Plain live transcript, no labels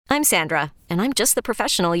I'm Sandra, and I'm just the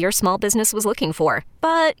professional your small business was looking for.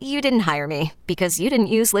 But you didn't hire me because you didn't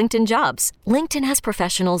use LinkedIn Jobs. LinkedIn has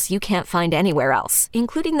professionals you can't find anywhere else,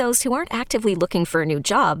 including those who aren't actively looking for a new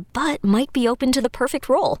job, but might be open to the perfect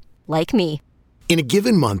role, like me. In a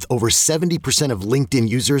given month, over 70% of LinkedIn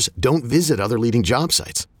users don't visit other leading job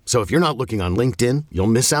sites. So if you're not looking on LinkedIn, you'll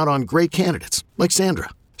miss out on great candidates like Sandra.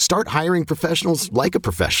 Start hiring professionals like a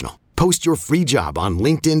professional. Post your free job on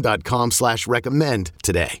linkedin.com/recommend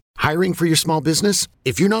today. Hiring for your small business?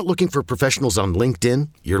 If you're not looking for professionals on LinkedIn,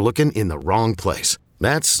 you're looking in the wrong place.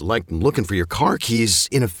 That's like looking for your car keys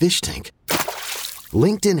in a fish tank.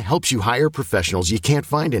 LinkedIn helps you hire professionals you can't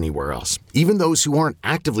find anywhere else, even those who aren't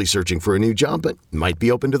actively searching for a new job but might be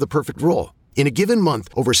open to the perfect role. In a given month,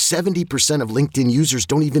 over 70% of LinkedIn users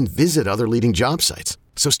don't even visit other leading job sites.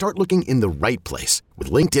 So start looking in the right place.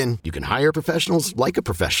 With LinkedIn, you can hire professionals like a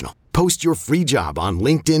professional. Post your free job on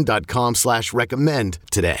linkedin.com/recommend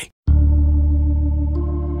today.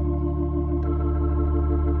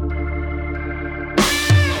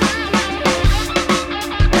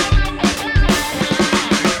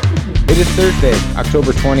 It is Thursday,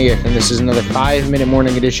 October 20th, and this is another 5-minute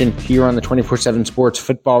morning edition here on the 24/7 Sports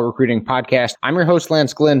Football Recruiting Podcast. I'm your host,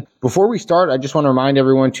 Lance Glynn. Before we start, I just want to remind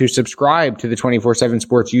everyone to subscribe to the 24/7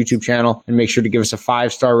 Sports YouTube channel and make sure to give us a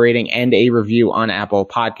 5-star rating and a review on Apple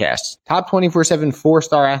Podcasts. Top 24/7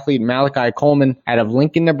 4-star athlete Malachi Coleman out of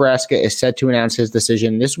Lincoln, Nebraska is set to announce his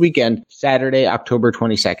decision this weekend, Saturday, October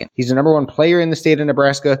 22nd. He's the number 1 player in the state of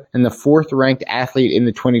Nebraska and the 4th-ranked athlete in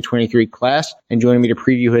the 2023 class. And joining me to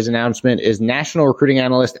preview his announcement is national recruiting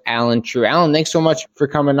analyst Alan True. Alan, thanks so much for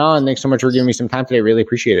coming on. Thanks so much for giving me some time today. Really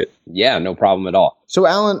appreciate it. Yeah, no problem at all. So,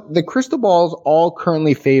 Alan, the crystal balls all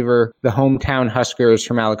currently favor the hometown Huskers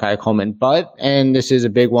for Malachi Coleman, but, and this is a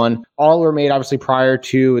big one, all were made obviously prior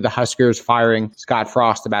to the Huskers firing Scott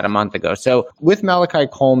Frost about a month ago. So with Malachi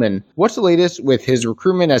Coleman, what's the latest with his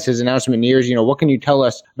recruitment as his announcement nears? What can you tell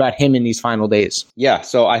us about him in these final days? Yeah,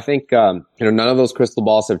 so I think none of those crystal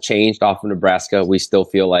balls have changed off of Nebraska. We still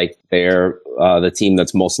feel like they're the team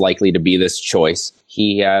that's most likely to be this choice.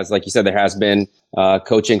 He has, like you said, there has been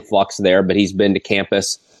coaching flux there, but he's been to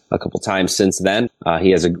campus a couple times since then. He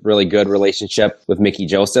has a really good relationship with Mickey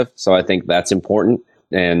Joseph, so I think that's important.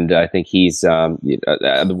 And I think he's,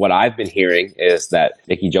 what I've been hearing is that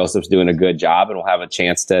Mickey Joseph's doing a good job and will have a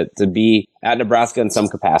chance to be at Nebraska in some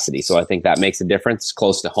capacity. So I think that makes a difference,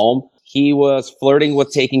 close to home. He was flirting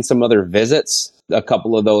with taking some other visits. A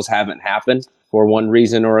couple of those haven't happened for one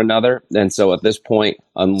reason or another. And so at this point,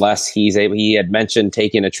 unless he's able, he had mentioned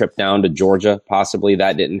taking a trip down to Georgia, possibly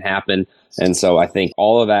that didn't happen. And so I think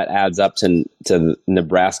all of that adds up to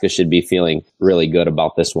Nebraska should be feeling really good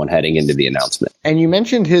about this one heading into the announcement. And you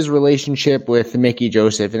mentioned his relationship with Mickey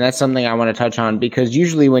Joseph, and that's something I want to touch on because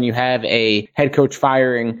usually when you have a head coach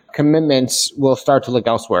firing, commitments will start to look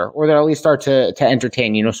elsewhere, or they'll at least start to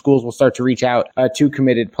entertain. Schools will start to reach out to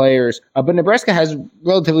committed players. But Nebraska has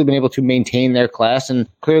relatively been able to maintain their class, and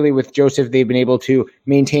clearly with Joseph, they've been able to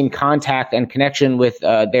maintain contact and connection with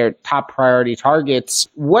their top priority targets.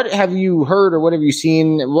 What have you heard or what have you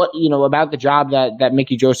seen about the job that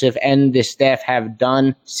Mickey Joseph and the staff have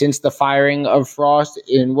done since the firing of Frost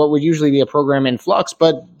in what would usually be a program in flux,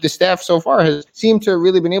 but the staff so far has seemed to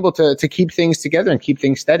really been able to keep things together and keep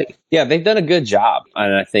things steady? Yeah, they've done a good job.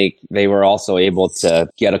 And I think they were also able to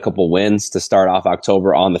get a couple wins to start off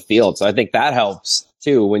October on the field. So I think that helps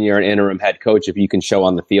too, when you're an interim head coach, if you can show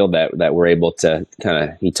on the field that we're able to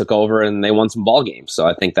he took over and they won some ball games. So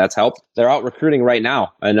I think that's helped. They're out recruiting right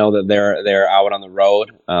now. I know that they're out on the road.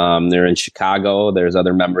 They're in Chicago. There's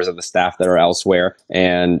other members of the staff that are elsewhere.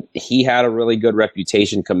 And he had a really good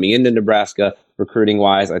reputation coming into Nebraska recruiting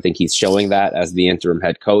wise. I think he's showing that as the interim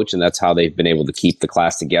head coach, and that's how they've been able to keep the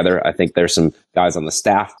class together. I think there's some guys on the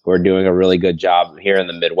staff who are doing a really good job here in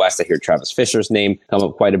the Midwest. I hear Travis Fisher's name come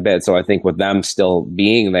up quite a bit. So I think with them still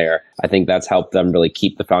being there, I think that's helped them really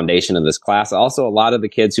keep the foundation of this class. Also, a lot of the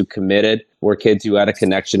kids who committed were kids who had a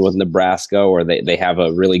connection with Nebraska, or they have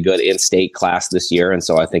a really good in-state class this year. And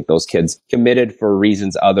so I think those kids committed for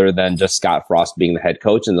reasons other than just Scott Frost being the head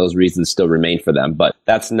coach, and those reasons still remain for them. But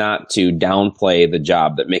that's not to downplay the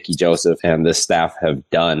job that Mickey Joseph and this staff have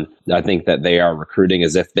done. I think that they are recruiting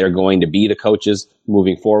as if they're going to be the coaches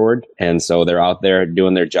moving forward. And so they're out there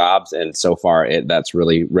doing their jobs. And so far, that's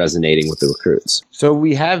really resonating with the recruits. So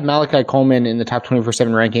we have Malachi Coleman in the top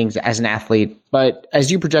 24/7 rankings as an athlete. But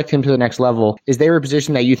as you project him to the next level, is there a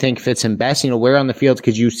position that you think fits him best? Where on the field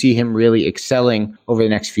could you see him really excelling over the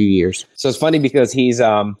next few years? So it's funny because he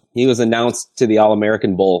was announced to the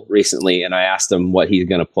All-American Bowl recently, and I asked him what he's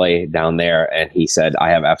going to play down there, and he said, I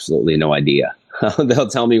have absolutely no idea. They'll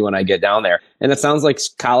tell me when I get down there. And it sounds like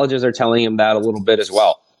colleges are telling him that a little bit as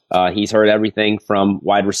well. He's heard everything from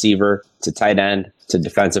wide receiver to tight end to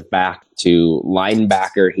defensive back to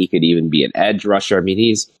linebacker. He could even be an edge rusher. I mean,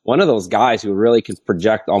 he's one of those guys who really can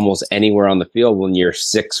project almost anywhere on the field when you're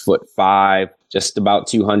 6'5", just about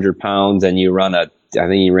 200 pounds, and you run I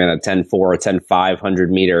think he ran a 10.4 or 10.5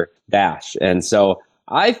 100-meter dash. And so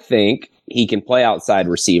I think he can play outside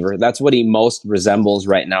receiver. That's what he most resembles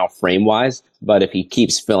right now frame-wise. But if he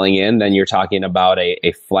keeps filling in, then you're talking about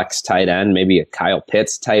a flex tight end, maybe a Kyle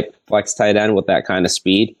Pitts type flex tight end with that kind of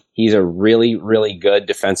speed. He's a really, really good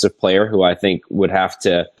defensive player who I think would have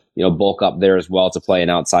to, bulk up there as well to play an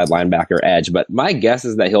outside linebacker edge. But my guess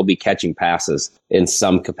is that he'll be catching passes in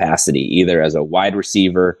some capacity, either as a wide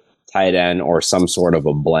receiver, tight end, or some sort of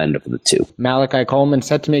a blend of the two. Malachi Coleman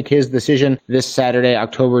set to make his decision this Saturday,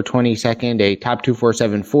 October 22nd, a top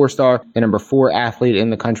 247 4-star, the number 4 athlete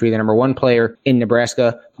in the country, the number 1 player in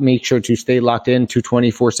Nebraska. Make sure to stay locked in to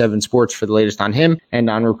 24/7 Sports for the latest on him and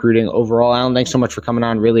on recruiting overall. Alan, thanks so much for coming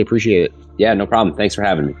on. Really appreciate it. Yeah, no problem. Thanks for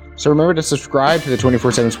having me. So remember to subscribe to the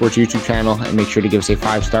 24/7 Sports YouTube channel and make sure to give us a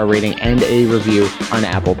 5-star rating and a review on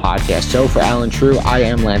Apple Podcasts. So for Alan True, I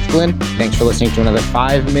am Lance Glynn. Thanks for listening to another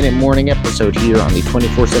 5-minute morning episode here on the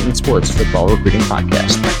 24/7 Sports Football Recruiting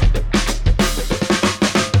Podcast.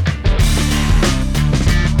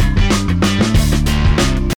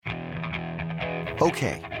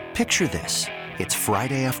 Okay, picture this. It's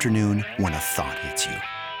Friday afternoon when a thought hits you.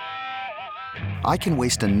 I can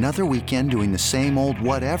waste another weekend doing the same old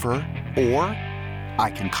whatever, or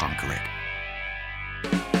I can conquer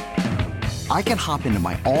it. I can hop into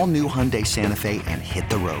my all-new Hyundai Santa Fe and hit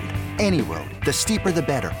the road. Any road. The steeper, the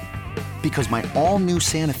better. Because my all-new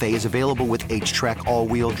Santa Fe is available with H-Track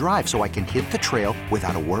all-wheel drive, so I can hit the trail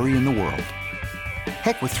without a worry in the world.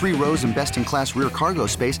 Heck, with 3 rows and best-in-class rear cargo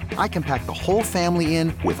space, I can pack the whole family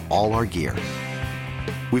in with all our gear.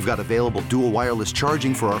 We've got available dual wireless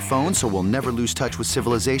charging for our phones, so we'll never lose touch with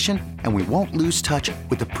civilization, and we won't lose touch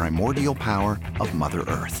with the primordial power of Mother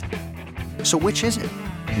Earth. So which is it?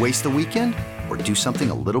 Waste the weekend or do something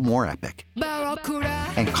a little more epic?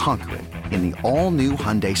 And conquer it in the all-new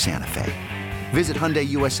Hyundai Santa Fe. Visit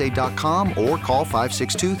HyundaiUSA.com or call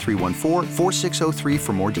 562-314-4603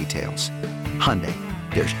 for more details. Hyundai,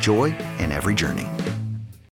 there's joy in every journey.